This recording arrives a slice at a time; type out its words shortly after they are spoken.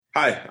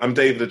Hi, I'm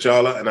David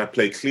Ajala, and I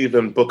play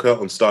Cleveland Booker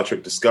on Star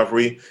Trek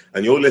Discovery,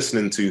 and you're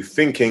listening to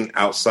Thinking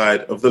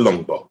Outside of the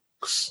Long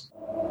Box.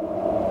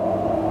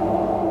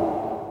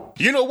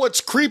 You know what's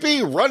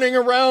creepy? Running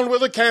around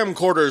with a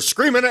camcorder,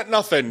 screaming at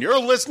nothing. You're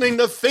listening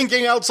to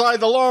Thinking Outside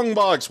the Long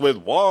Box with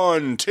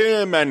Juan,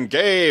 Tim, and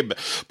Gabe.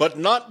 But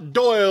not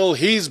Doyle,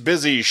 he's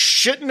busy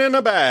shitting in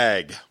a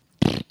bag.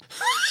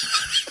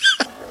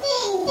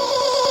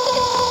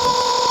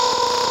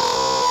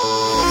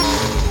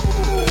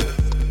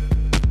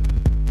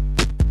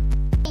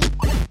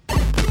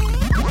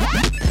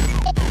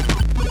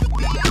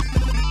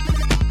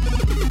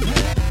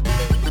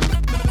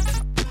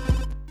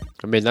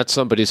 I mean, that's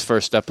somebody's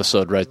first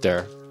episode right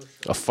there.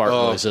 A fart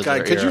noise in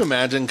their Could ear. you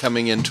imagine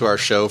coming into our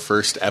show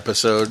first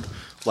episode,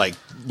 like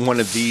one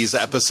of these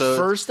episodes?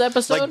 First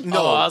episode? Like, no.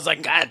 Oh, I was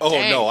like, God Oh,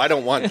 dang. no, I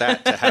don't want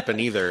that to happen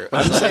either.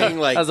 I'm saying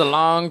like... That was a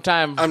long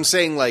time. I'm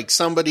saying like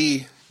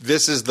somebody...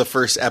 This is the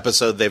first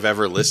episode they've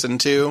ever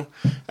listened to,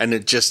 and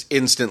it just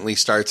instantly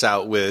starts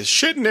out with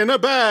shitting in a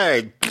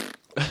bag.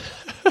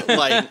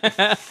 Like,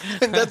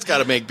 that's got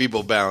to make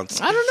people bounce.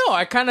 I don't know.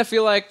 I kind of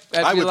feel like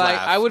I would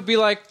laugh. I would be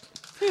like,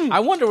 I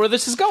wonder where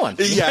this is going.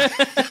 Yeah.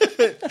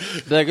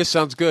 I guess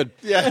sounds good.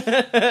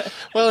 Yeah.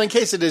 Well, in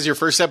case it is your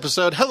first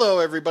episode, hello,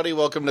 everybody.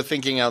 Welcome to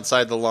Thinking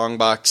Outside the Long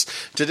Box.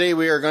 Today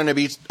we are going to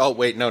be... Oh,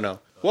 wait,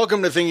 no.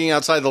 Welcome to Thinking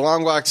Outside the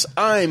Long Box.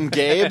 I'm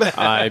Gabe.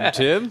 I'm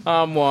Tim.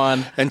 I'm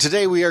one. And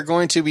today we are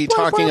going to be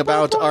talking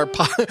about our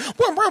pop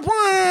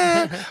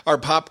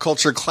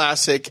culture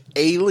classic,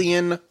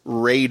 Alien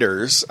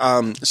Raiders.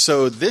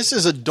 So this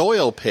is a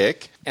Doyle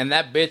pick. And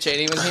that bitch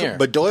ain't even here.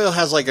 But Doyle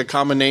has like a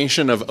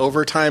combination of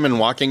overtime and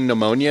walking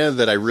pneumonia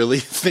that I really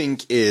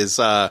think is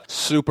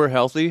Super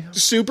healthy.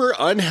 super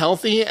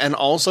unhealthy and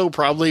also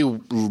probably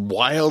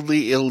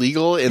wildly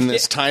illegal in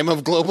this time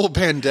of global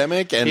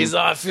pandemic. And He's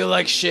I feel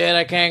like shit,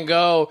 I can't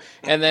go.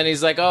 And then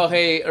he's like, oh,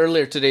 hey,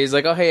 earlier today, he's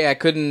like, oh, hey,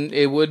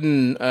 it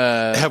wouldn't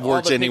Have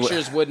worked all the anyway.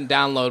 pictures wouldn't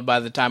download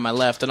by the time I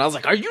left. And I was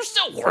like, are you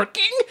still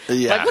working?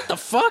 Yeah. Like, what the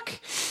fuck?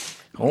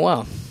 Oh,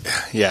 well.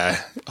 yeah,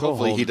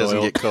 hopefully he doesn't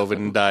Doyle. get COVID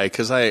and die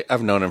because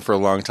I've known him for a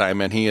long time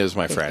and he is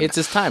my friend. It's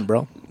his time,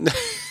 bro.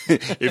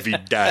 If he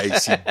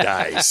dies, he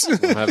dies.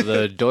 We'll have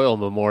the Doyle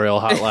Memorial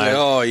Hotline.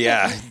 Oh,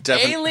 yeah,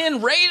 definitely.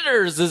 Alien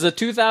Raiders is a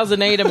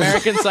 2008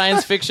 American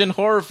science fiction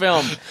horror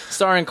film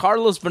starring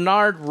Carlos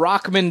Bernard,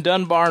 Rockman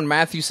Dunbar, and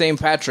Matthew St.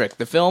 Patrick.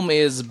 The film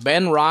is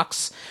Ben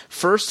Rock's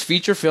first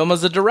feature film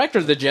as a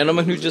director, the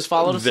gentleman who just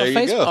followed us There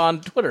on you go.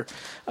 on Twitter.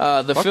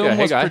 The film yeah,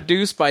 hey, was guy.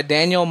 produced by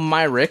Daniel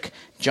Myrick,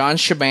 John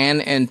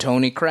Shaban, and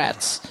Tony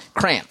Krantz,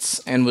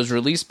 and was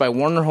released by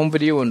Warner Home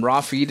Video and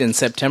Raw Feed in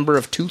September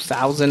of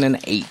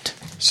 2008.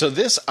 So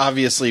this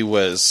obviously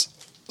was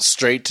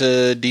straight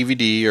to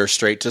DVD or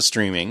straight to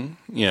streaming,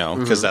 you know,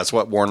 because that's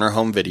what Warner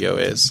Home Video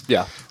is.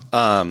 Yeah.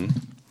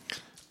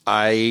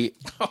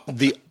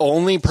 The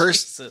only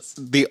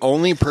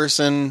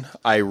person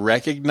I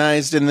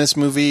recognized in this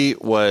movie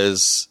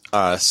was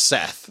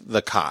Seth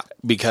the cop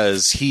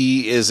because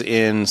he is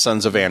in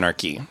Sons of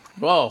Anarchy.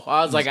 Whoa,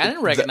 I was like, I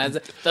didn't recognize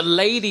it. The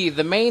lady,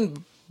 the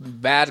main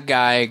bad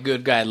guy,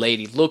 good guy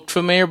lady looked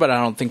familiar, but I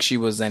don't think she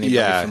was anybody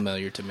Yeah.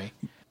 familiar to me.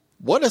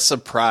 What a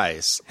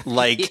surprise.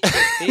 Like,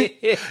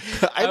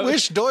 I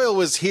wish Doyle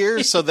was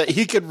here so that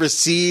he could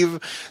receive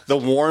the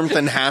warmth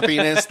and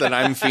happiness that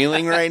I'm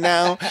feeling right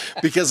now.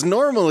 Because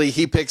normally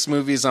he picks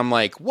movies I'm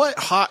like, what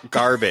hot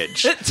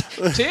garbage?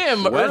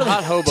 Tim, Red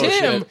hot hobo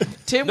Tim, shit.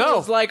 Tim No,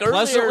 was like earlier,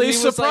 pleasantly he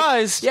was like-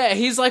 surprised. yeah,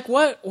 he's like,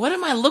 what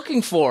am I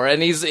looking for?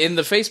 And he's in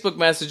the Facebook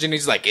message, and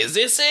he's like, is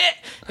this it?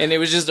 And it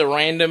was just a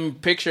random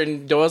picture,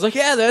 and Doyle's like,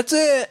 yeah, that's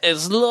it.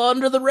 It's a little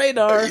under the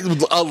radar.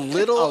 A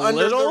little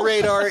under the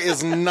radar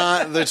is not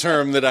the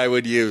term that I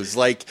would use.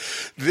 Like,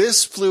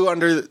 this flew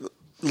under...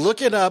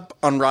 Look it up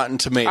on Rotten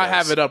Tomatoes. I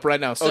have it up right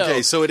now. So,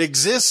 Okay, so it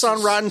exists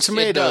on Rotten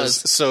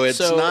Tomatoes, does. so it's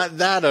So- not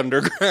that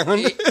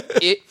underground.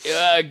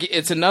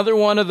 it's another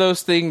one of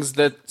those things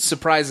that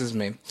surprises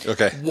me.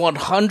 Okay.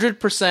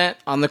 100%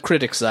 on the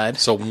critic side.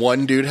 So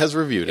one dude has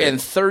reviewed it. And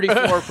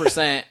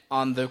 34%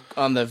 on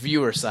the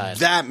viewer side.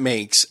 That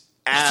makes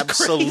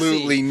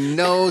absolutely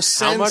no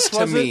sense much to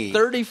was it? me.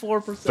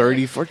 34%.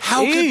 34.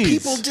 How could Jeez.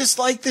 people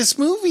dislike this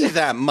movie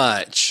that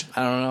much?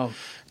 I don't know.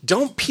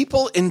 Don't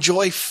people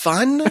enjoy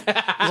fun?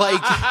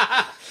 Like,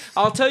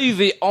 I'll tell you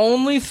the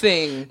only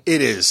thing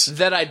it is.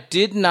 that I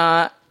did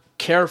not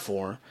care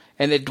for,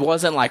 and it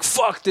wasn't like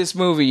fuck this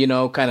movie, you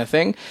know, kind of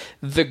thing.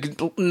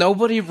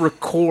 Nobody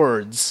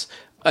records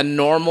a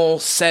normal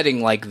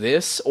setting like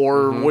this,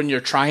 or when you're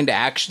trying to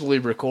actually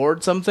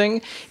record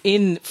something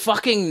in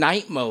fucking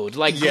night mode,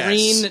 like Yes.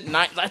 green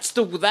night. That's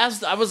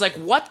I was like,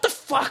 what the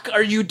fuck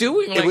are you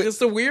doing? Like, wa- it's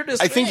the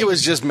weirdest. I think thing. it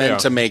was just meant Yeah.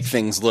 to make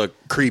things look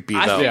creepy,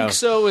 I though. think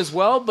so as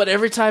well, but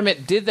every time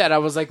it did that, I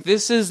was like,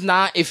 this is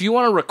not, if you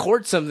want to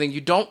record something, you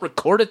don't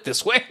record it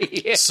this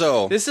way.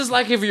 So- this is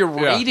like if you're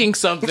rating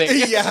something.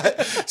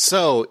 Yeah.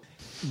 So,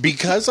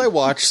 because I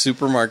watched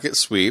Supermarket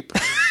Sweep,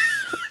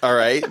 all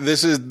right,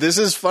 this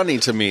is funny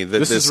to me that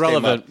This is came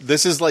relevant. up.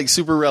 This is like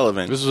super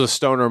relevant. This was a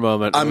stoner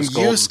moment. It I'm was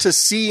golden. used to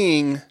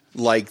seeing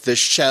like the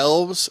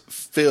shelves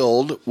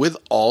filled with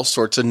all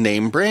sorts of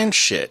name brand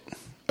shit.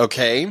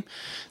 Okay?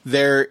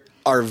 There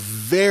are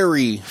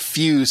very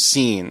few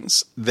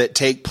scenes that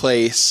take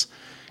place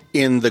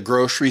in the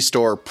grocery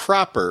store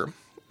proper.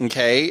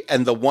 Okay?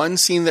 And the one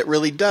scene that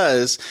really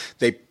does,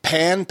 they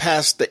pan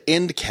past the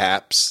end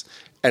caps,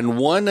 and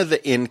one of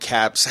the end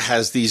caps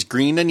has these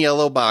green and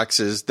yellow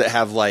boxes that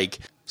have like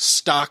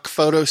stock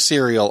photo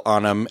cereal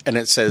on them, and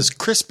it says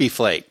Crispy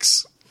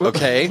Flakes.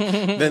 Okay?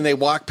 Then they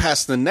walk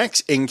past the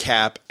next end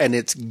cap, and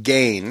it's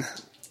Gain,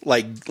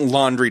 like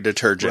laundry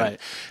detergent. Right.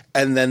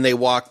 And then they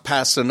walk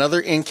past another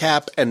end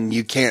cap, and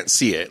you can't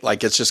see it.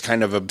 Like, it's just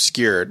kind of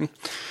obscured.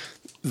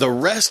 The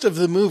rest of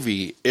the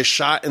movie is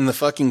shot in the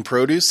fucking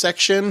produce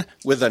section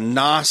with a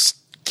NOS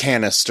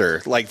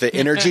canister, like the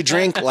energy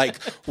drink, like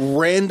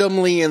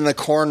randomly in the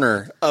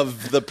corner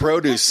of the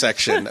produce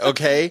section.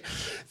 Okay,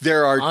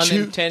 there are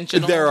two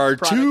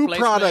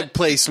product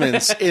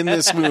placements in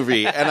this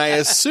movie, and I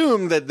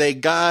assume that they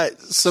got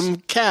some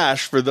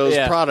cash for those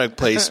product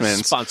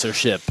placements,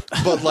 sponsorship.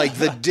 But like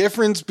the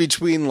difference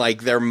between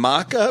like their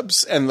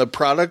mock-ups and the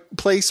product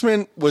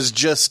placement was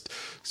just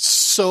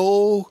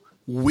so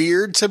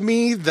weird to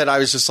me that I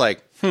was just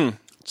like,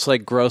 It's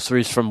like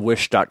groceries from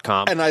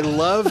Wish.com. And I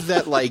love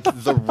that, like,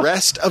 the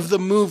rest of the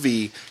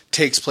movie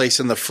takes place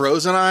in the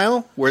frozen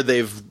aisle where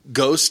they've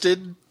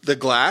ghosted the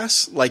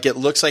glass. Like, it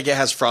looks like it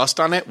has frost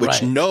on it,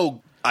 which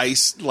no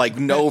ice, like,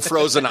 no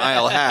frozen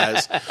aisle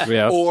has.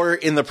 Yeah. Or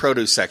in the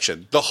produce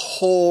section. The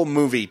whole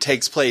movie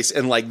takes place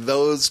in, like,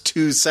 those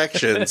two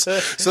sections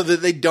so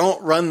that they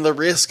don't run the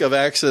risk of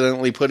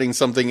accidentally putting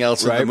something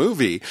else in the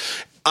movie.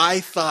 I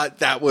thought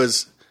that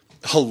was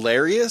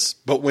hilarious,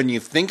 but when you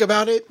think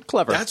about it,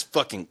 clever. That's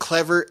fucking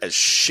clever as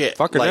shit.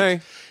 Fucking like,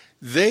 A.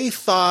 They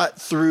thought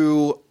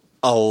through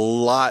a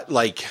lot,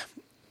 like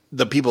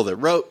the people that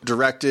wrote,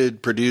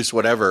 directed, produced,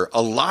 whatever.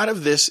 A lot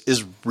of this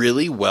is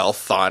really well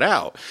thought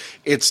out.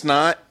 It's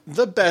not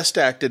the best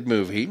acted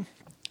movie.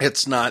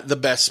 It's not the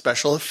best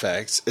special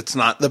effects. It's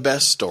not the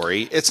best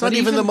story. It's not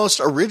even the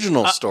most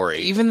original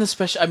story. Even the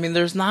special, I mean,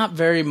 there's not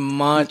very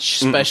much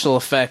special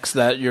effects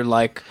that you're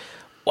like,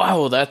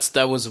 wow,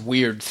 that was a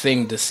weird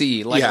thing to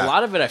see. Like, a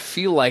lot of it I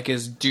feel like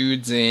is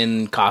dudes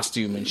in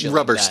costume and shit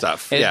rubber like that.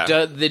 stuff.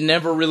 And they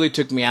never really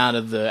took me out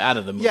of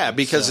the movie. Yeah,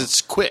 because it's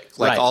quick.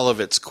 Like, all of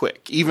it's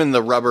quick. Even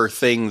the rubber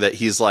thing that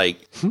he's like,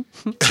 shoot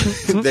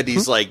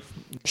it!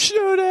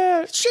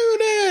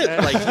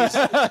 Like, he's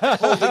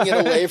holding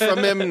it away from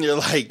him, and you're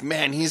like,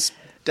 man, he's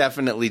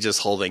definitely just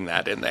holding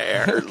that in the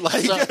air.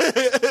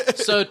 Like,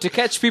 so to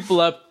catch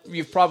people up,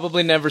 you've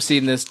probably never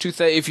seen this.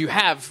 If you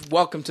have,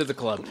 welcome to the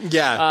club.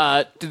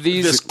 Yeah.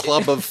 This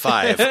club of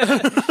 5.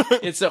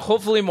 It's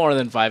hopefully more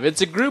than 5.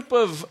 It's a group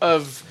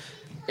of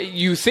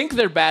you think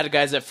they're bad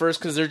guys at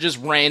first because they're just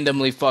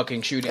randomly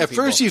fucking shooting people. At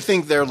first you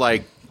think they're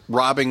like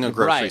robbing a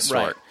grocery store.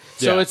 Right.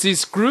 So it's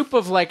this group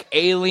of like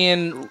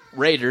alien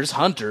raiders,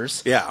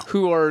 hunters,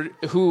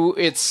 who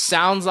it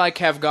sounds like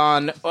have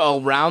gone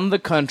around the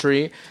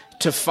country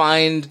to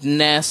find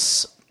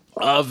nests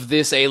of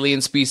this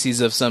alien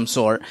species of some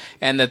sort,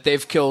 and that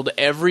they've killed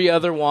every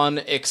other one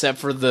except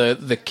for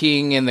the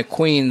king and the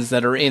queens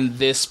that are in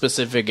this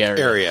specific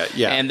area.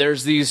 And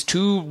there's these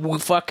two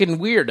fucking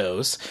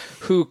weirdos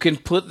who can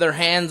put their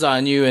hands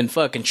on you and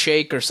fucking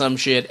shake or some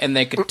shit, and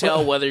they can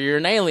tell whether you're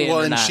an alien or not.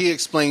 Well, and she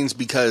explains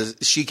because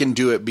she can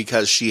do it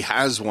because she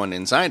has one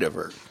inside of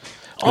her.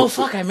 Oh,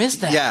 fuck, I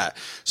missed that. Yeah.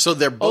 So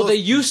they're both... Oh, they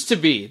used to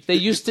be. They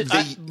used to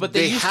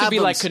be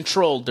like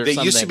controlled or something.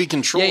 They used to be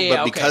controlled,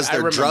 but because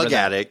they're drug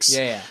addicts,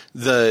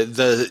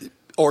 the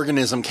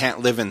organism can't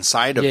live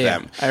inside of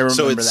them. I remember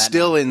so it's that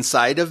still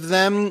inside of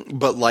them,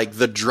 but like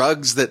the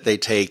drugs that they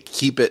take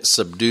keep it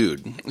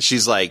subdued.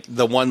 She's like,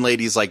 the one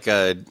lady's like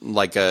a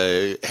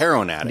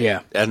heroin addict.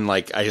 Yeah. And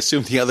like, I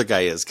assume the other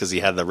guy is because he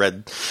had the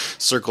red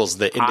circles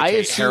that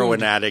indicate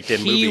heroin addict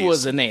in movies. He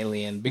was an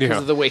alien because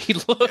of the way he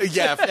looked.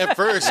 Yeah, at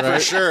first, for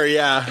sure,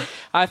 yeah.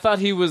 I thought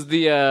he was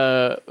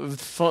the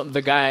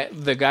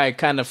guy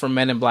kind of from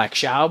Men in Black,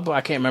 Schaub.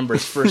 I can't remember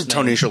his first name.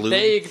 Tony Shalhoub.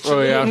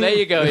 There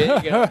you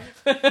go.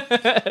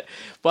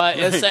 But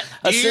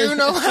do you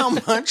know how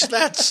much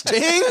that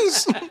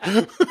stings?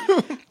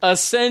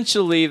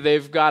 Essentially,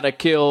 they've got to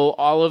kill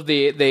all of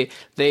they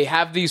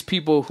have these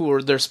people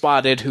they're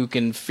spotted who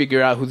can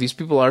figure out who these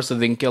people are, so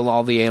they can kill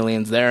all the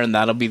aliens there, and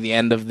that'll be the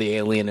end of the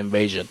alien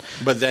invasion.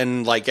 But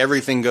then, like,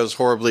 everything goes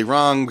horribly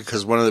wrong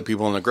because one of the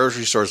people in the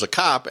grocery store is a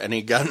cop, and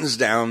he guns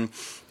down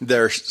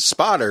their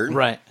spotter.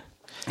 Right.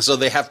 So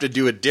they have to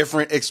do a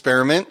different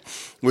experiment,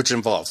 which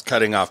involves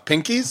cutting off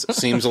pinkies.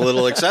 Seems a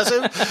little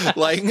excessive.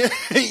 Like,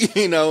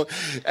 you know,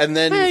 and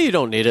then... you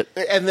don't need it.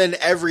 And then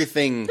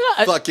everything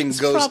fucking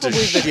goes to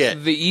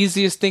shit. The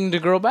easiest thing to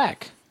grow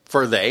back.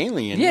 For the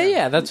alien.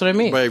 Yeah, that's what I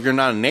mean. But if you're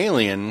not an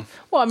alien...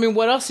 Well, I mean,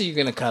 what else are you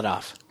going to cut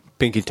off?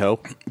 Pinky toe.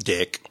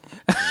 Dick.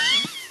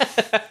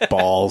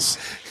 Balls.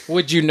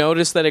 Would you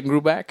notice that it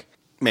grew back?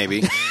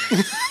 Maybe.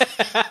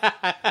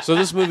 So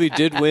this movie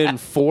did win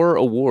 4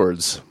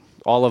 awards.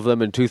 All of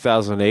them in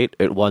 2008.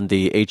 It won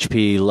the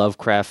H.P.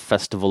 Lovecraft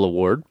Festival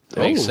Award.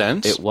 Makes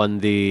sense. It won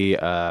the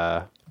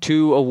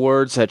 2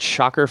 awards at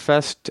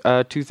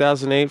Shockerfest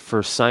 2008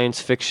 for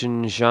Science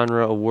Fiction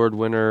Genre Award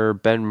winner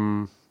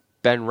Ben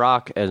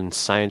Rock and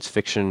Science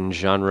Fiction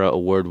Genre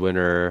Award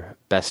winner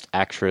Best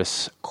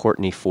Actress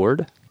Courtney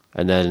Ford.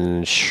 And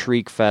then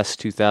Shriekfest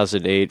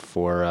 2008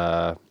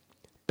 for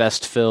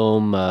Best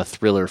Film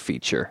Thriller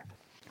Feature.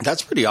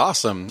 That's pretty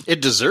awesome.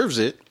 It deserves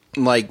it.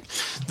 Like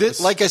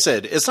I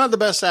said, it's not the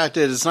best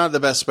acted, it's not the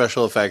best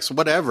special effects,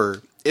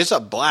 whatever. It's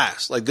a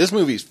blast. Like, this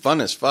movie's fun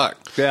as fuck.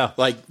 Yeah.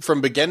 Like, from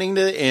beginning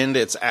to end,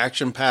 it's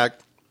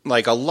action-packed.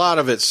 Like, a lot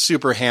of it's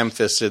super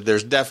ham-fisted.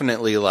 There's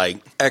definitely, like,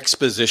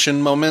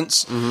 exposition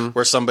moments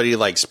where somebody,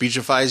 like,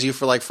 speechifies you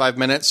for, like, 5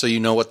 minutes so you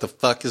know what the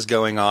fuck is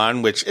going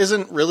on, which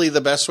isn't really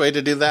the best way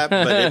to do that,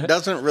 but it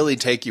doesn't really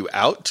take you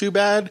out too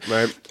bad.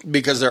 Right.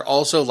 Because they're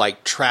also,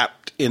 like,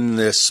 trapped in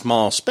this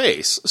small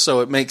space. So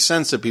it makes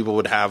sense that people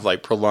would have,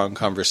 like, prolonged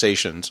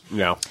conversations.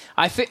 Yeah.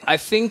 I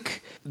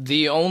think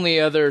the only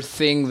other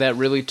thing that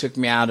really took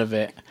me out of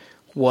it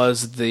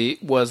was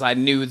I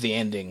knew the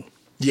ending.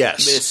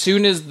 Yes. As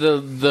soon as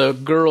the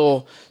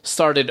girl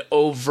started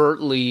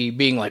overtly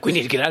being like, we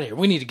need to get out of here,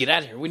 we need to get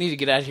out of here, we need to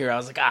get out of here, I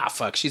was like,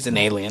 fuck, she's an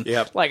alien.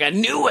 Yep. Like, I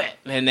knew it.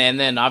 And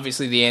then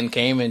obviously the end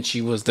came and she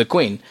was the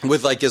queen.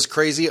 With, like, as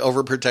crazy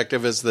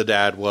overprotective as the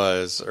dad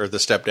was, or the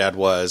stepdad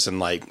was,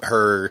 and, like,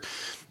 her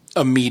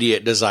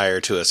immediate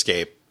desire to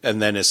escape. And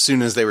then as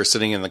soon as they were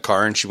sitting in the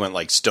car and she went,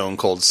 like, stone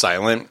cold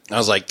silent, I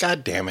was like,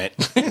 God damn it.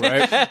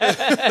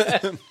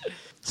 Right.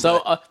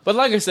 So, but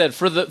like I said,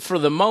 for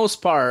the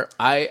most part,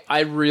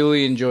 I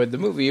really enjoyed the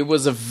movie. It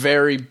was a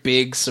very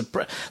big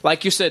surprise.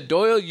 Like you said,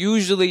 Doyle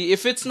usually,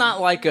 if it's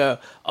not like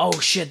oh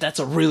shit, that's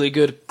a really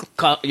good,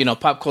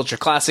 pop culture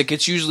classic,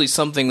 it's usually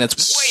something that's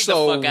way the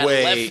fuck out of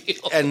left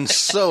field. And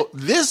so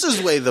this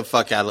is way the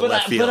fuck out of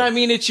left field. But I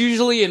mean, it's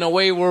usually in a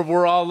way where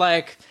we're all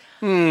like,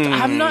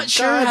 I'm not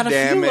sure how to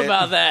feel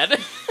about that.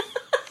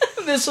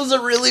 This was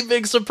a really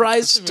big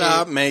surprise to me.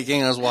 Stop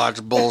making us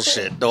watch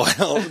bullshit,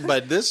 Doyle.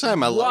 But this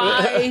time I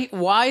love it.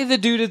 Why the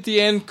dude at the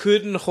end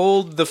couldn't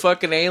hold the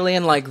fucking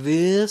alien like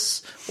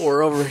this,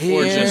 or over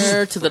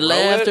here, to the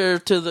left, or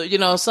to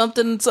the,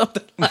 something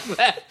like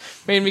that,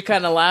 made me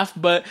kind of laugh.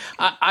 But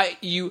I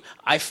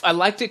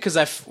liked it because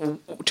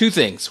two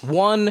things.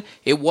 One,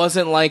 it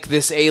wasn't like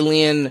this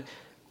alien.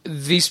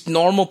 These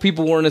normal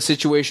people were in a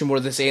situation where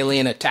this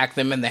alien attacked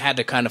them and they had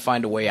to kind of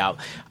find a way out.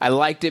 I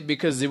liked it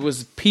because it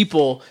was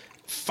people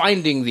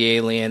finding the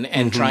alien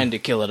and trying to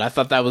kill it. I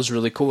thought that was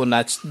really cool, and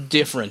that's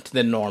different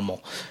than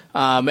normal.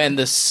 And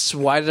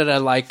why did I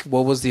like,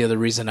 what was the other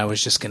reason I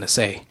was just going to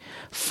say?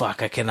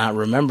 Fuck, I cannot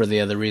remember the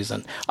other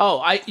reason.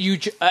 Oh, I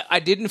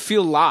didn't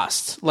feel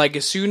lost. Like,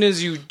 as soon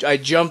as I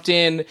jumped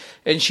in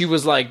and she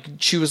was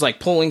like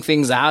pulling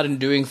things out and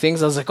doing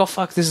things, I was like, oh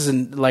fuck, this is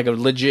like a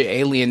legit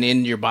alien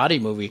in your body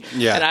movie.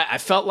 Yeah. And I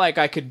felt like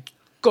I could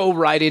go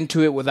right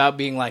into it without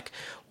being like,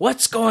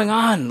 what's going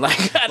on?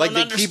 Like, I don't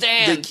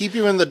understand. They keep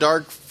you in the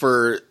dark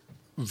for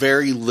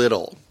very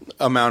little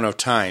amount of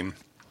time.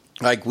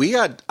 Like,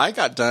 I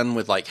got done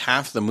with like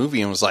half the movie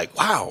and was like,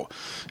 wow,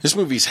 this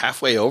movie's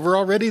halfway over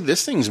already?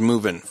 This thing's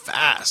moving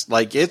fast.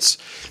 Like, it's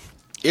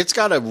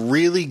got a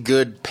really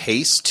good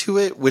pace to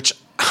it, which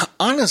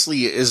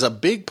honestly is a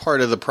big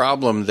part of the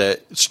problem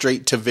that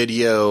straight to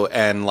video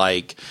and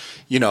like,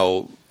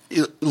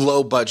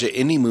 low budget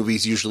indie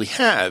movies usually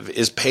have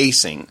is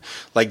pacing.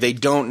 Like, they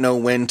don't know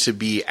when to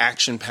be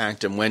action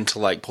packed and when to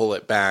like pull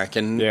it back,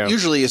 and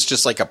usually it's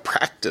just like a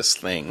practice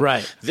thing.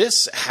 Right.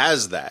 This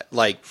has that.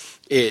 Like,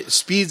 it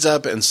speeds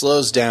up and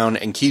slows down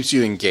and keeps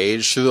you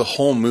engaged through the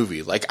whole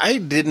movie. Like, I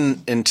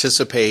didn't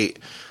anticipate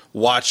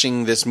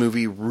watching this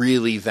movie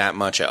really that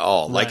much at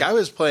all. Right. Like, I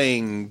was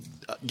playing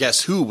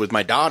Guess Who with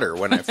my daughter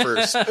when I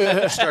first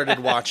started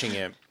watching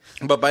it.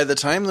 But by the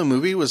time the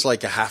movie was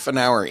like a half an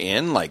hour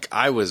in, like,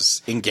 I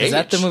was engaged. Is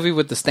that the movie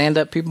with the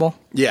stand-up people?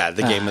 Yeah,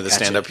 the game of the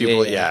gotcha. stand-up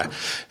people. Yeah.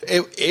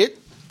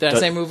 Did I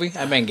say movie?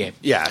 I meant game.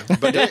 Yeah,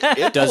 but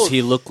it Does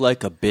he look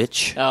like a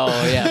bitch? Oh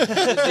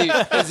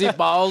yeah. Is he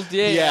bald?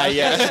 Yeah.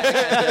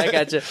 I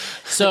gotcha.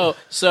 So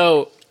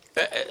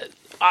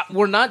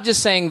we're not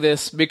just saying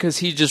this because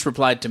he just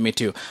replied to me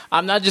too.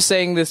 I'm not just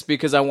saying this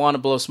because I want to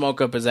blow smoke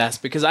up his ass,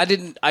 because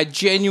I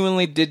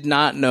genuinely did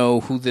not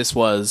know who this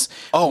was.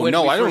 Oh, when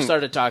no, we I first don't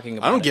started talking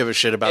about it. I don't give a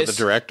shit about the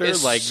director.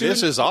 Like,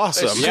 this is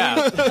awesome.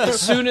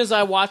 As soon as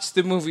I watched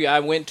the movie,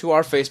 I went to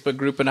our Facebook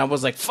group and I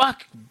was like,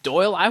 fuck,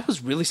 Doyle, I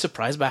was really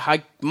surprised by how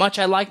much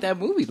I like that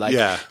movie. Like,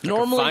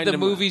 normally the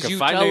movies you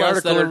tell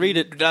us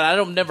that I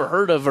don't never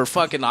heard of are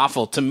fucking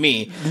awful to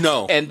me.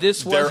 No. And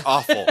this was, they're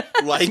awful.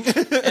 Like,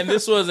 and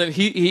this wasn't.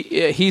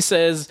 He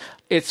says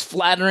it's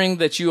flattering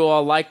that you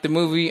all like the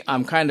movie.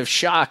 I'm kind of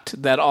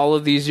shocked that all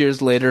of these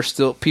years later,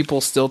 people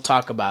still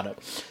talk about it.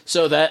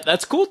 So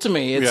that's cool to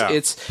me.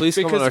 It's Please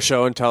come on our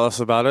show and tell us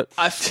about it.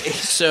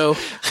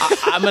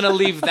 I'm going to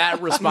leave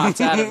that response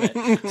out of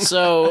it.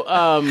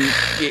 So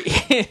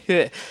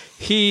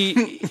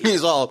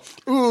he's all,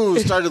 ooh,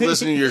 started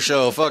listening to your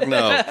show. Fuck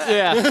no.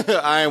 Yeah.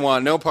 I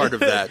want no part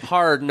of that.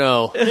 Hard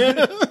no.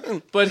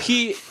 But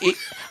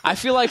I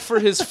feel like for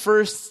his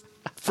first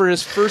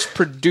first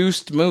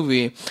produced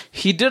movie,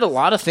 he did a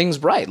lot of things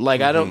right.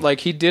 Like I don't like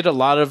he did a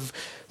lot of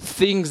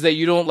things that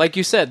you don't, like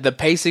you said, the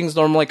pacing's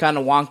normally kind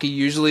of wonky.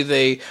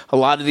 Usually a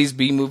lot of these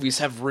B movies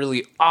have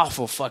really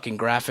awful fucking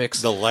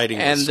graphics. The lighting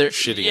is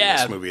shitty in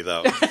this movie,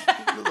 though.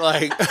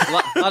 Like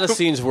a lot of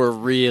scenes were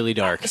really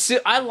dark. See,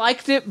 I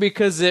liked it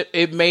because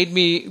it made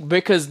me,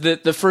 because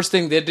the first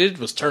thing they did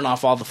was turn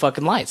off all the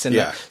fucking lights,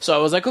 and so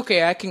I was like,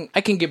 okay, I can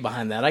get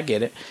behind that. I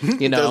get it.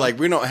 You know, they're like,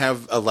 we don't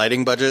have a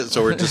lighting budget,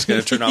 so we're just going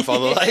to turn off all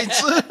the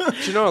lights.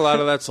 Do you know a lot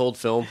of that's old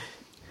film?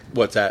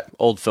 What's that?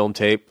 Old film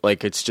tape.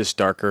 Like, it's just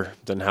darker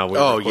than how we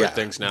record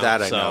things now.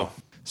 That I know.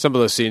 Some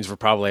of those scenes were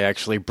probably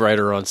actually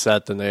brighter on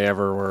set than they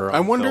ever were. I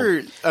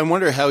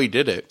wonder how he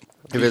did it.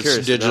 If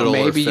it's digital or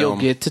maybe film.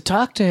 you'll get to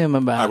talk to him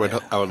about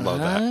it. I would love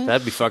that.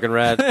 That'd be fucking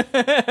rad.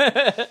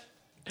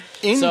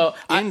 In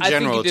I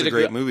general, think it's a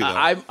great movie,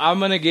 though. I'm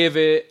gonna give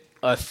it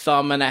a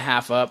thumb and a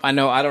half up. I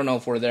don't know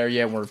if we're there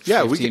yet. We're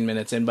 15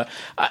 minutes in, but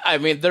I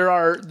mean, there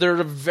are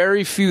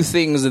very few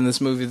things in this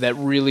movie that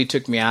really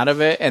took me out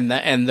of it, and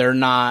they're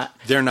not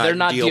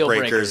deal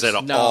breakers at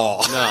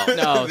all.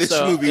 No. This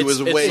movie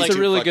was way It's a too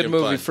really good fucking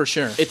movie fun. for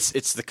sure.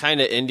 It's the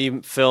kind of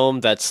indie film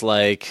that's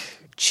like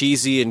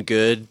cheesy and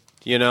good.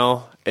 You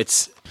know,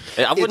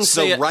 I wouldn't It's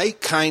say the right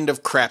kind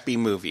of crappy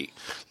movie.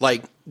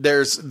 Like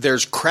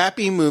there's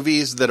crappy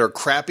movies that are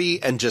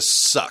crappy and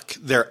just suck.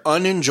 They're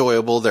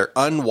unenjoyable. They're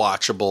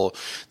unwatchable.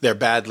 They're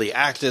badly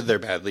acted. They're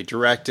badly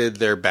directed.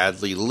 They're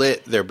badly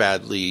lit. They're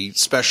badly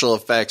special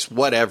effects.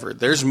 Whatever.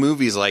 There's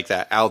movies like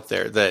that out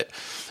there that,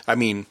 I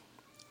mean,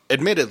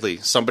 admittedly,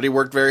 somebody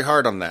worked very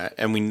hard on that,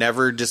 and we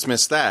never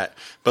dismiss that.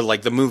 But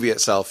like the movie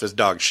itself is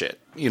dog shit.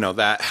 You know,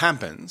 that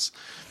happens.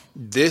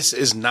 This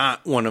is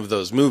not one of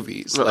those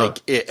movies. Like,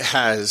 it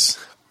has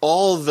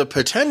all the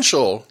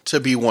potential to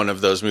be one of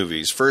those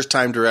movies. First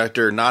time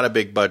director, not a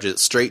big budget,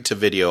 straight to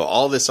video,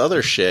 all this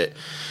other shit.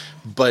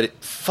 But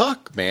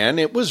fuck, man,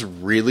 it was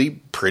really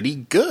pretty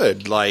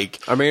good.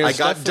 Like, I mean, I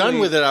got done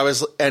with it.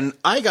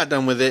 I got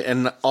done with it,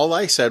 and all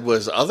I said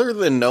was, other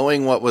than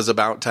knowing what was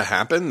about to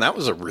happen, that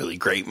was a really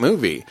great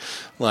movie.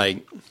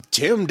 Like,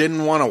 Tim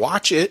didn't want to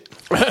watch it.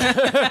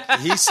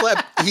 He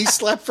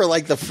slept for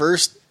like the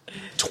first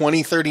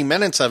 20, 30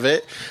 minutes of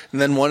it, and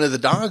then one of the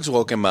dogs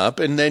woke him up,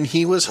 and then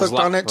he was hooked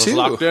on it too.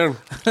 Locked in.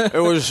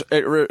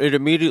 It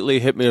immediately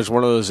hit me as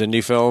one of those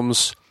indie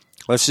films.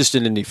 That's just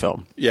an indie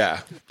film.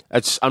 Yeah.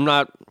 I'm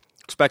not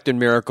expecting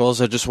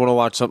miracles. I just want to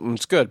watch something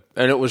that's good,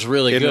 and it was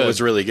really good. It was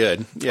really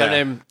good. Yeah.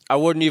 And I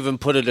wouldn't even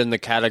put it in the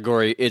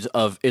category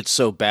of it's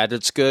so bad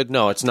it's good.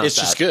 No, it's not. It's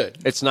just good.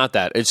 It's not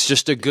that. It's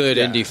just a good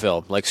indie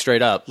film, like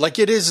straight up. Like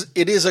it is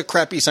a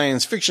crappy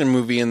science fiction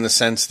movie in the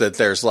sense that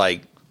there's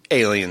like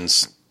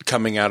aliens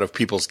coming out of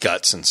people's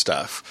guts and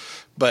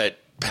stuff. But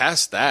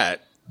past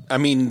that, I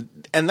mean,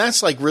 and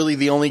that's like really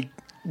the only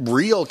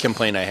real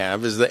complaint I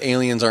have is that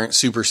aliens aren't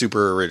super,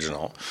 super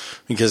original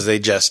because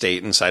they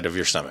gestate inside of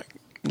your stomach.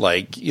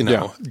 Like, you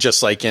know,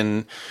 just like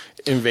in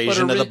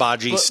Invasion of the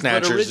Body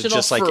Snatchers, it's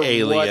just like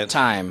Alien. What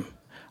time?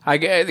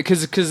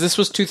 Because this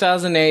was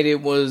 2008.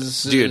 It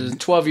was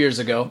 12 years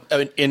ago.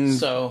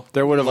 So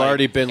there would have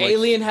already been like,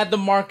 Alien had the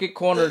market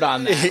cornered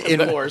on that.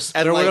 Of course,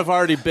 and there would have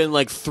already been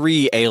like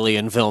 3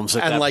 Alien films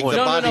at that point.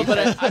 No,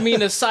 but I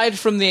mean, aside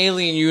from the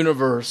Alien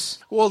universe,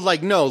 well,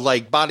 like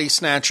Body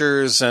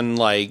Snatchers and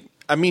like,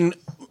 I mean,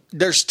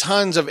 there's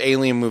tons of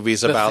Alien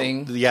movies about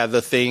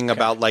the thing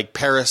about like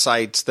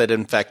parasites that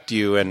infect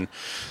you, and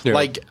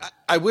like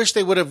I wish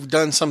they would have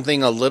done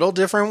something a little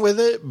different with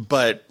it,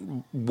 but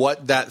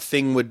what that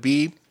thing would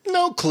be,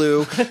 no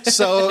clue.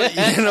 So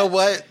you know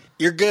what?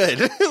 You're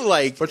good.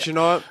 Like, but you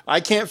know what?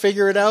 I can't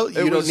figure it out.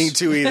 You don't need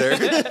to either.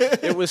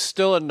 It was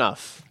still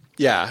enough.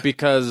 Yeah.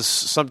 Because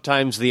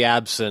sometimes the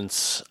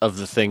absence of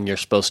the thing you're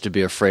supposed to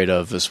be afraid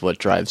of is what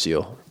drives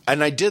you.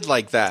 And I did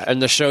like that.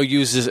 And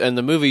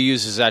the movie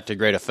uses that to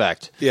great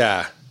effect.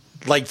 Yeah.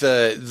 Like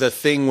the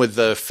thing with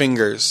the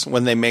fingers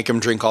when they make him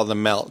drink all the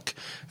milk,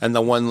 and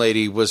the one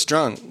lady was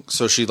drunk,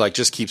 so she like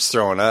just keeps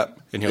throwing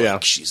up, and you're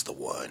like, she's the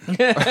one, you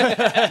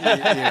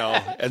know.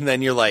 And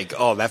then you're like,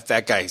 oh,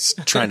 that guy's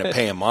trying to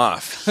pay him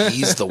off.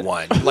 He's the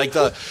one.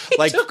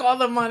 He took all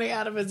the money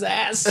out of his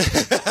ass.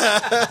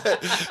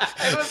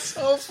 It was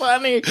so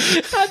funny.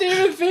 I didn't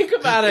even think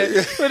about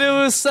it, but it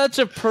was such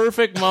a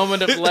perfect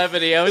moment of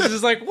levity. I was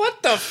just like,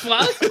 what the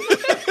fuck?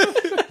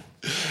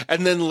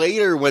 And then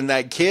later when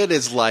that kid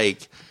is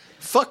like,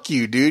 fuck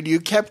you, dude, you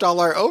kept all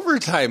our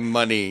overtime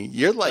money.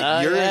 You're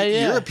like,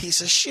 you're a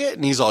piece of shit.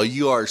 And he's all,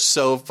 you are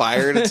so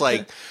fired. It's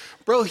like,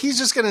 bro, he's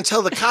just going to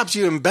tell the cops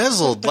you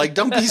embezzled. Like,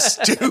 don't be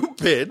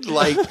stupid.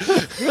 Like,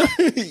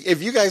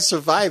 if you guys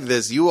survive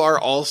this, you are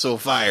also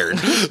fired.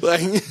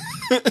 Like,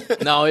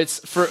 no, it's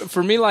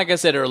for me, like I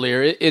said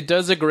earlier, it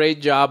does a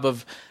great job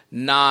of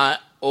not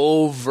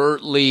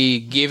overtly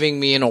giving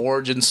me an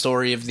origin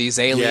story of these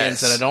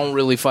aliens that I don't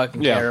really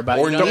fucking care about.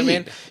 You know what I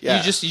mean?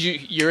 Yeah.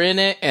 You're in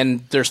it,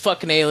 and there's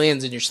fucking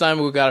aliens in your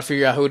stomach. We got to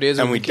figure out who it is,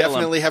 and we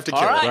definitely have to kill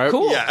them. All right,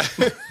 cool. Yeah.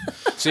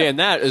 See, and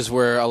that is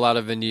where a lot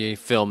of indie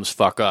films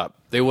fuck up.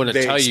 They wouldn't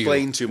tell you. They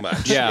explain too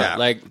much. Yeah,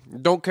 like,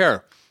 don't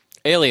care.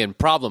 Alien,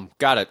 problem,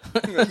 got it.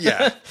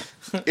 Yeah.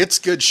 It's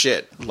good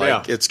shit.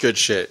 Like, it's good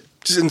shit.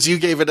 Since you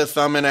gave it a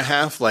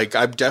 3.5, like,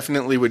 I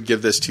definitely would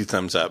give this 2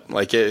 thumbs up.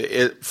 Like,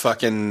 it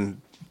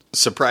fucking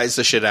surprised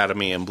the shit out of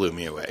me and blew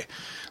me away.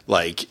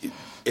 Like,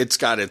 it's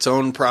got its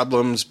own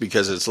problems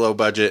because it's low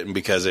budget and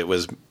because it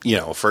was, you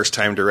know, a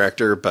first-time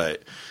director,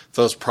 but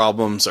those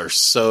problems are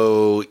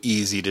so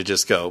easy to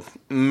just go,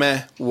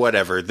 meh,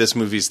 whatever. This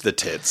movie's the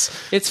tits.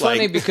 It's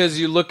funny because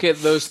you look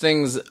at those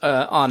things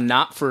on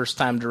not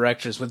first-time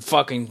directors with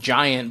fucking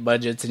giant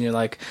budgets, and you're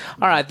like,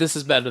 all right, this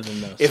is better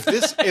than those. If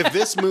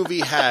this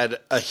movie had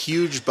a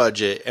huge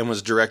budget and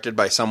was directed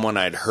by someone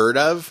I'd heard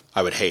of,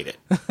 I would hate it.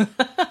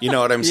 You know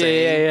what I'm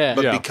saying? Yeah.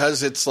 But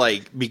because it's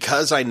like,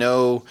 because I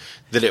know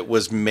that it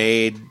was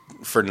made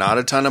for not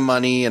a ton of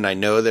money, and I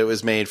know that it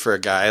was made for a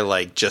guy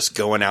like just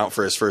going out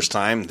for his first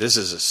time, this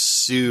is a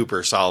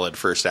super solid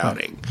first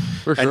outing.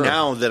 For sure. And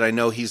now that I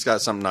know he's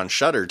got something on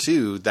Shudder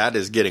too, that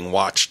is getting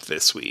watched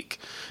this week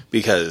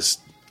because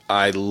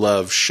I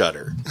love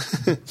Shudder.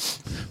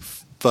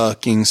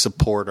 Fucking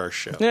support our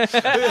show.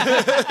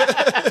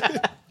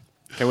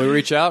 Can we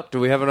reach out? Do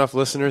we have enough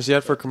listeners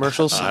yet for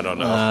commercials? I don't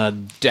know.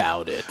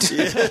 Doubt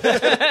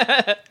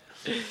it.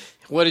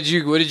 What did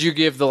you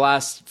give the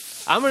last?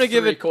 I'm gonna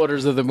give it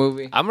 3/4 of the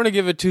movie. I'm gonna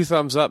give it 2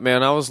 thumbs up,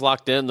 man. I was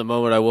locked in the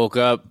moment I woke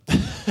up.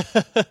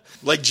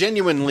 Like,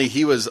 genuinely,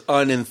 he was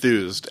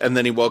unenthused, and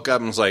then he woke up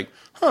and was like,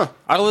 huh.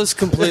 I was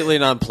completely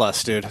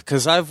nonplussed, dude,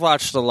 because I've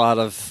watched a lot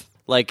of,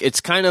 like,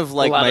 it's kind of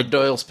like a lot my of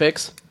Doyle's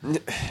picks.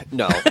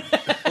 no,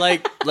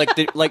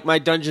 like my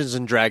Dungeons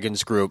and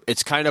Dragons group.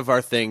 It's kind of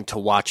our thing to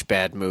watch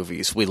bad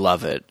movies. We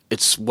love it.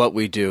 It's what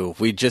we do.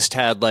 We just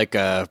had like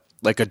a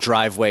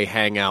driveway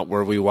hangout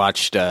where we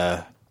watched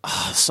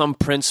some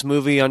Prince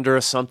movie, Under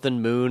a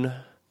Something Moon,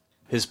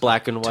 his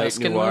black and white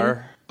Tuscan noir.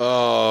 Moon?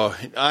 Oh,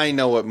 I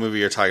know what movie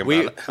you're talking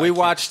about. We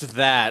watched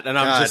that, and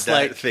I'm God, just that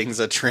like, thing's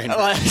a train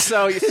wreck.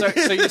 so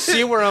you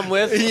see where I'm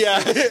with?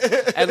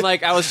 Yeah. And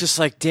like, I was just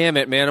like, damn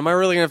it, man, am I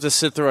really gonna have to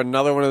sit through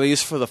another one of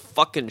these for the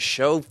fucking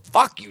show?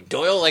 Fuck you,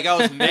 Doyle. Like, I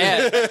was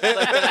mad. Like,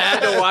 that I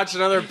had to watch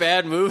another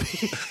bad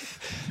movie.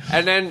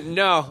 And then,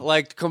 no,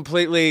 like,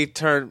 completely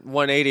turned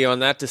 180 on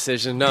that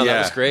decision. No,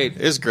 that was great.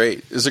 It was great.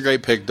 It was a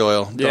great pick,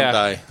 Doyle. Don't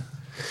die.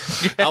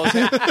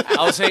 I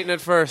was hating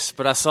it first,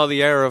 but I saw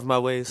the error of my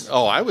ways.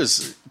 Oh, I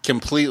was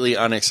completely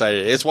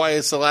unexcited. It's why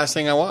it's the last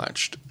thing I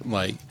watched.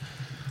 Like,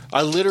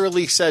 I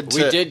literally said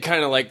We did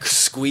kind of, like,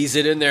 squeeze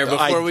it in there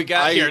before we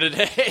got here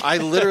today. I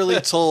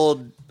literally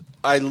told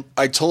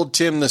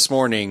Tim this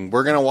morning,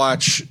 we're going to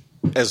watch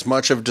as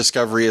much of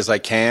Discovery as I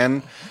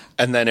can,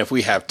 and then if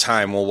we have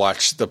time, we'll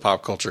watch the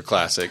Pop Culture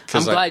Classic.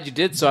 I'm glad you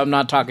did, so I'm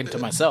not talking to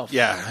myself.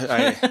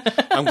 Yeah,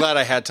 I'm glad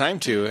I had time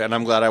to, and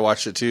I'm glad I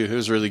watched it too. It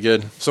was really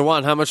good. So,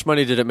 Juan, how much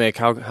money did it make?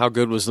 How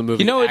good was the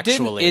movie? You know,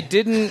 actually? It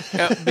didn't.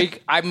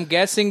 I'm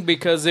guessing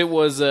because it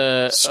was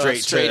a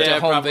straight to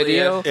home probably,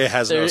 video. It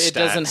has no stats. It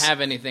doesn't have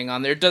anything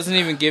on there. It doesn't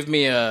even give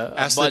me a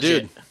Ask budget. the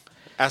dude.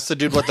 Ask the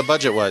dude what the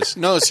budget was.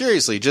 No,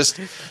 seriously, just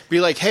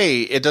be like,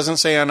 hey, it doesn't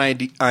say on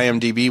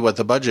IMDb what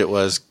the budget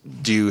was.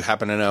 Do you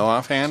happen to know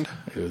offhand?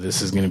 Ooh,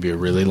 this is going to be a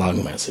really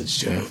long message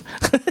to him.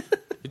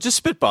 Just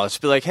spitball.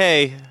 Just be like,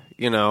 hey,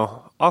 you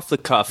know, off the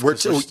cuff. We're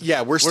still talking.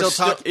 Yeah, we're still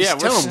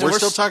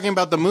talking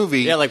about the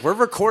movie. Yeah, like, we're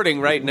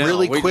recording right now.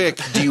 Really quick,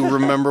 do you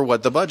remember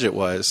what the budget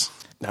was?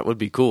 That would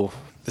be cool.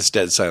 This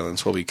dead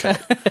silence will be cut.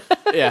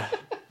 Yeah.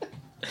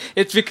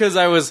 It's because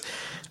I was...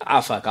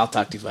 fuck, I'll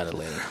talk to you about it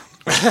later.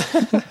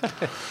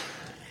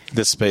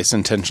 This space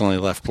intentionally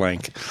left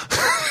blank.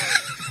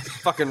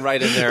 Fucking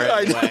right in there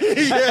anyway.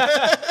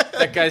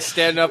 That guy's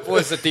stand-up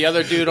was it the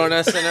other dude on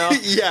SNL?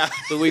 Yeah.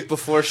 The week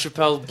before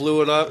Chappelle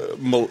blew it up?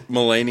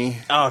 Mulaney.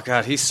 Oh,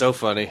 God, he's so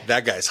funny.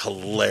 That guy's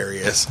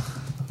hilarious.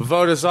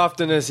 Vote as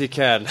often as you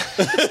can.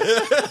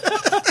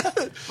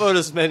 Vote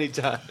as many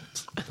times.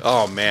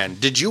 Oh, man.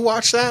 Did you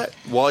watch that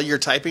while you're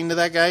typing to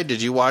that guy?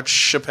 Did you watch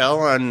Chappelle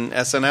on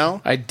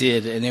SNL? I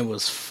did, and it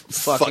was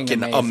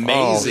fucking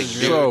amazing,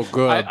 dude. So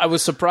good. I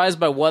was surprised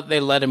by what they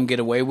let him get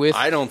away with.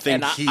 I don't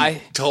think And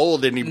he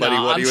told anybody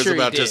what he was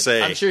about to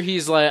say. I'm sure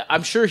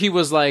he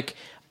was like,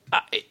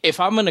 if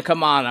I'm going to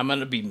come on, I'm going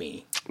to be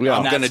me. Yeah.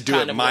 I'm going to do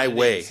it my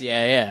way.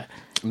 Yeah.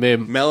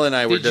 Mel and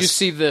I were Did you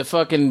see the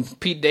fucking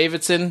Pete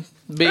Davidson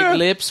big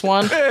lips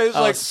one? it's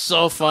like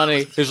so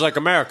funny. He's like,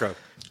 America,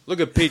 look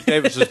at Pete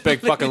Davidson's big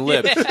fucking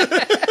lips.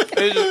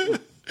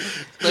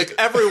 Like,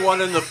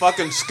 everyone in the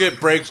fucking skit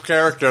breaks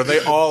character.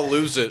 They all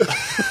lose it.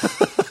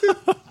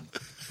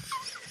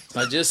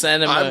 I just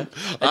sent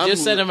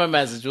him a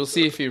message. We'll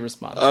see if he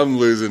responds. I'm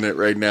losing it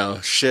right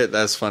now. Shit,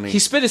 that's funny. He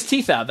spit his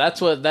teeth out.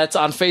 That's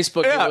on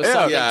Facebook. Yeah, it was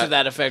something yeah. to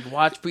that effect.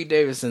 Watch Pete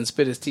Davidson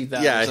spit his teeth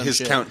out. Yeah, or some his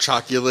shit. Count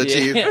Chocula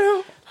teeth.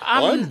 Yeah.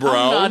 I'm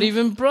brown. not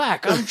even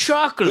black. I'm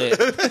chocolate.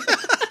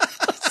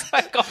 It's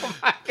like, oh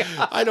my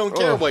god. I don't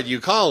care what you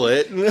call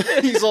it.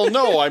 He's all,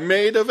 no, I'm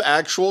made of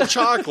actual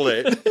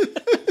chocolate.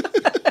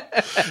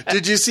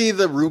 Did you see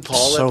the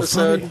RuPaul So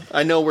episode? funny.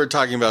 I know we're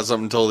talking about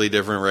something totally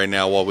different right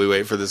now while we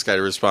wait for this guy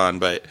to respond,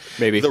 but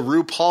Maybe. the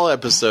RuPaul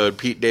episode,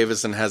 Pete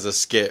Davidson has a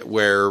skit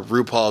where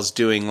RuPaul's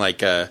doing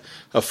like a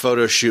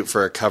photo shoot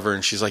for a cover,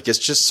 and she's like, it's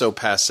just so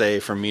passe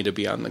for me to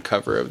be on the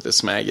cover of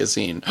this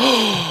magazine.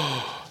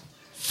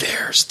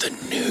 There's the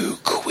new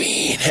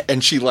queen.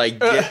 And she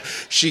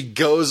she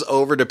goes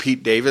over to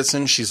Pete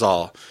Davidson. She's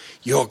all,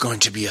 you're going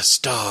to be a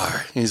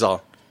star. And he's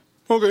all,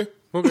 okay.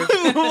 Like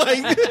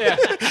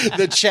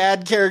the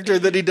Chad character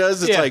that he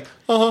does, it's like,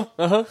 all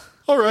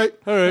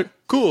right,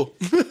 cool.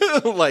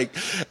 Like,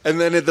 and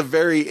then at the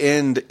very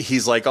end,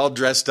 he's like all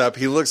dressed up.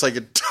 He looks like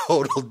a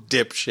total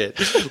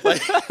dipshit.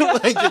 Like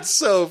it's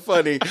so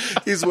funny.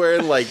 He's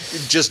wearing like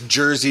just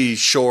Jersey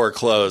Shore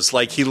clothes.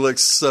 Like he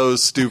looks so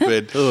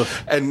stupid.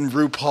 And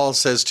RuPaul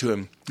says to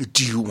him,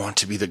 do you want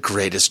to be the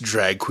greatest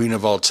drag queen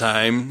of all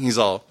time? He's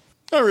all,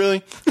 not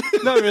really.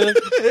 Not really.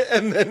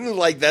 And then,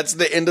 like, that's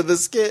the end of the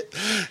skit.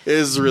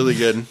 Is really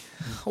good.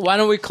 Why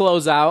don't we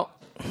close out?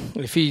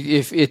 If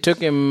it took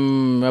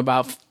him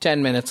about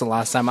 10 minutes the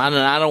last time, I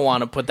don't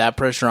want to put that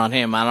pressure on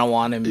him. I don't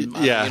want him.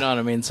 Yeah. You know what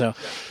I mean. So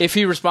if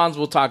he responds,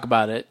 we'll talk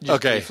about it just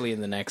Okay. briefly in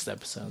the next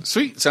episode.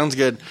 Sweet. Sounds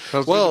good.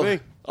 Sounds good well, to me.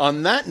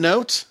 on that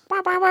note,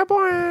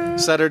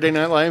 Saturday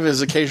Night Live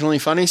is occasionally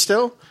funny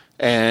still.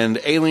 And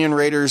Alien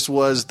Raiders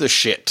was the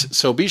shit.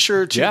 So be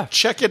sure to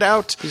check it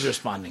out. He's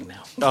responding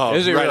now. Oh,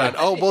 Is he right really? on.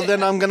 Oh, well,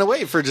 then I'm going to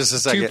wait for just a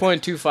second.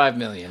 $2.25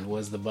 million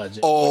was the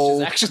budget. Oh,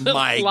 which is actually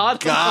my a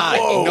lot God.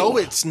 Of money. No,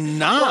 it's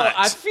not. Well,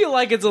 I feel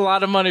like it's a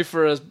lot of money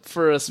for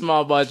a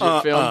small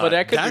budget film, but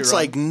I could That's be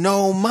wrong. like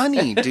no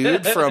money,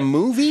 dude, for a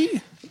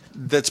movie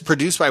that's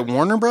produced by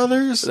Warner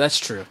Brothers. That's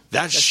true.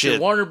 That's True.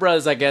 shit. Warner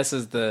Bros. I guess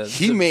is the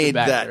He made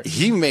backer. that.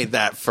 He made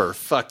that for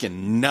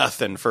fucking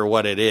nothing for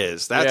what it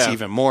is. That's Yeah.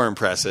 even more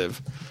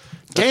impressive.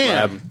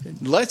 Damn.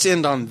 Let's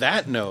end on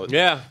that note.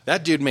 Yeah.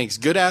 That dude makes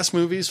good ass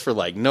movies for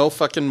like no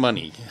fucking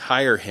money.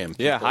 Hire him.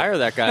 Yeah, hire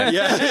that guy.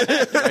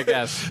 Yeah. I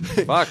guess.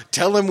 Fuck.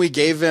 Tell him we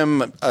gave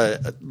him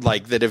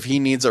like that if he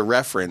needs a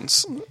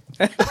reference.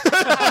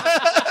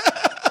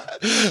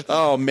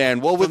 Oh man.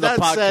 Well, with The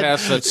that said,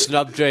 podcast that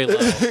snubbed J-Lo.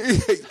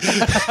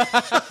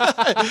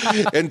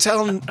 and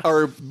tell them,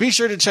 or be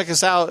sure to check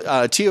us out,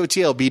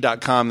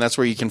 totlb.com. That's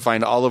where you can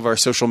find all of our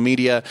social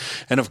media.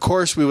 And of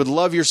course, we would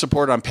love your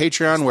support on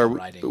Patreon,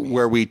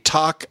 where we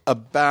talk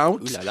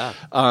about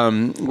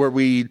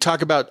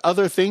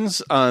other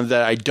things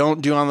that I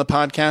don't do on the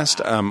podcast.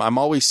 I'm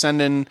always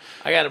sending.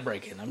 I got to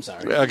break in. I'm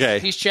sorry. Okay.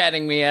 He's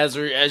chatting me as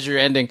you're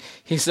ending.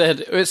 He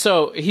said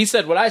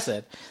what I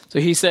said. So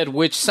he said,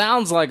 which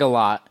sounds like a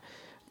lot,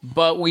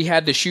 but we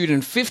had to shoot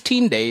in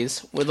 15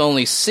 days with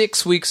only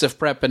 6 weeks of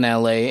prep in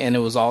LA, and it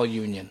was all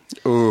union.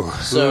 Ooh.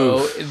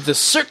 So the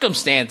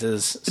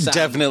circumstances sound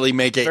Definitely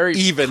make it very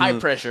even high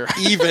pressure.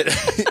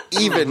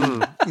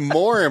 even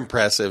more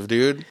impressive,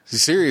 dude.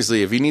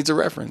 Seriously, if he needs a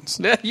reference.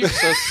 You're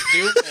so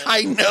stupid.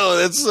 I know,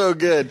 that's so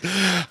good.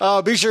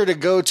 Be sure to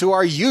go to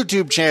our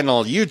YouTube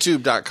channel,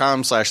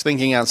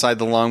 youtube.com/thinking outside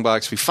the long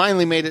box. We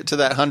finally made it to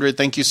that 100.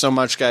 Thank you so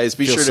much, guys.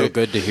 Be Feels sure so to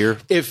good to hear.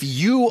 If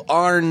you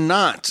are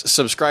not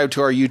subscribed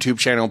to our YouTube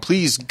channel,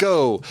 please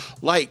go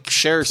like,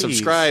 share,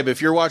 subscribe.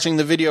 If you're watching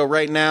the video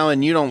right now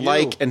and you don't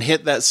like and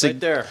hit that Right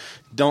there.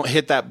 don't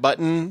hit that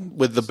button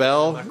with the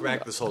bell. Like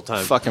rack this whole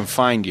time. Fucking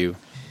find you.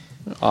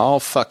 I'll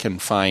fucking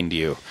find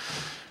you.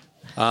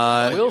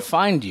 We'll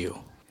find you.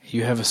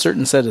 You have a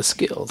certain set of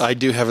skills. I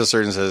do have a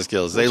certain set of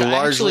skills. They Which I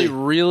largely, actually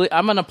really.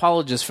 I'm an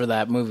apologist for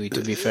that movie.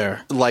 To be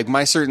fair, like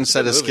my certain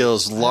set of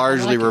skills,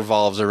 largely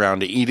revolves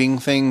around eating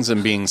things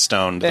and being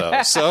stoned,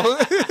 though. So,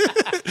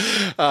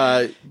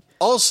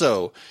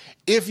 also,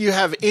 if you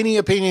have any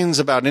opinions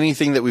about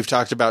anything that we've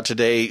talked about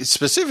today,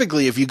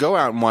 specifically if you go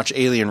out and watch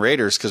Alien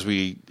Raiders because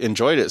we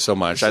enjoyed it so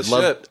much, I'd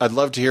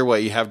love to hear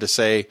what you have to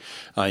say.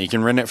 You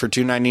can rent it for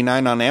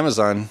 $2.99 on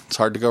Amazon. It's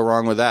hard to go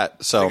wrong with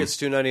that. So I think it's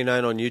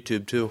 $2.99 on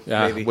YouTube too.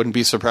 yeah, Maybe. wouldn't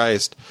be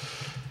surprised.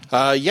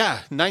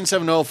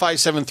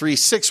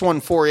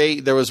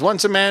 970-573-6148. There was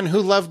once a man who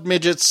loved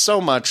midgets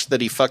so much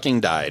that he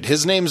fucking died.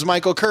 His name's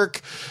Michael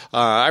Kirk.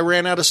 I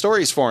ran out of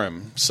stories for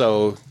him,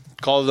 so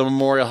call the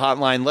Memorial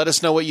Hotline. Let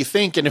us know what you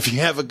think, and if you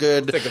have a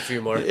good, Think a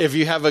few more. If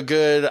you have a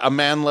good "a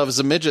man loves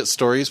a midget"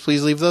 stories,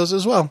 please leave those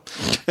as well.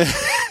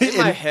 In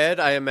my head,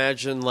 I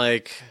imagine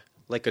like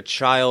a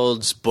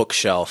child's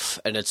bookshelf,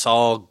 and it's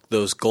all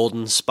those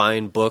Golden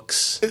Spine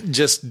books,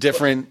 Just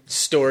different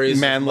stories.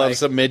 Man of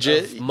loves a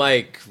midget. of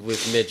Mike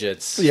with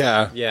midgets.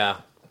 Yeah, yeah,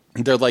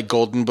 they're like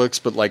golden books,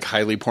 but like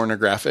highly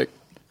pornographic.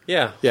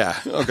 yeah. Yeah.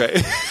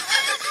 Okay.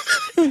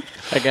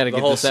 I got to get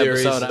whole this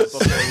series. episode out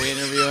before we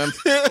interview him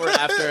or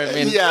after. I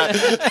mean, Yeah.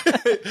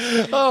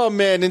 Oh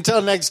man.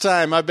 Until next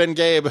time. I've been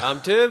Gabe. I'm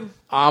Tim.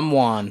 I'm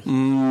Juan.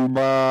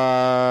 Bye.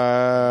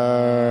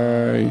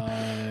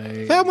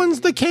 That one's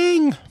the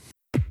king.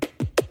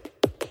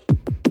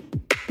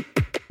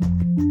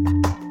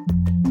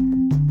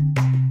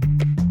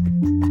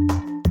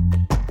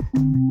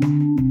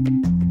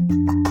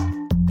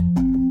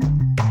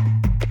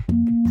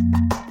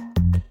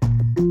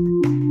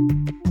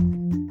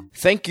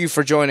 Thank you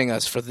for joining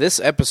us for this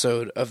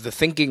episode of the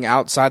Thinking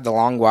Outside the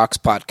Long Box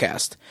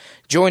podcast.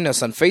 Join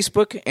us on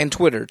Facebook and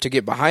Twitter to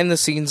get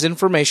behind-the-scenes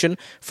information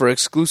for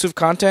exclusive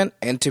content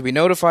and to be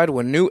notified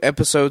when new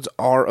episodes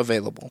are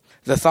available.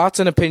 The thoughts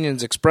and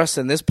opinions expressed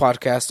in this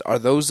podcast are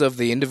those of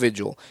the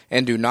individual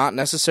and do not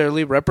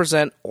necessarily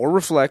represent or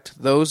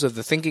reflect those of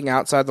the Thinking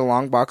Outside the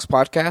Long Box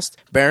podcast,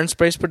 Barren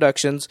Space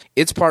Productions,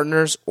 its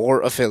partners,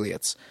 or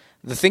affiliates.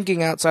 The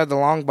Thinking Outside the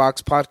Long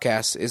Box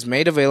podcast is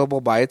made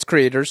available by its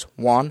creators,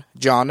 Juan,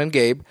 John, and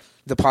Gabe.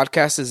 The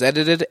podcast is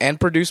edited and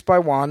produced by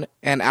Juan,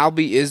 and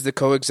Albie is the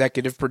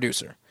co-executive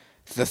producer.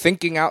 The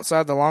Thinking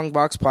Outside the Long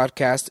Box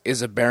podcast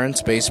is a Barren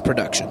Space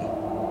production.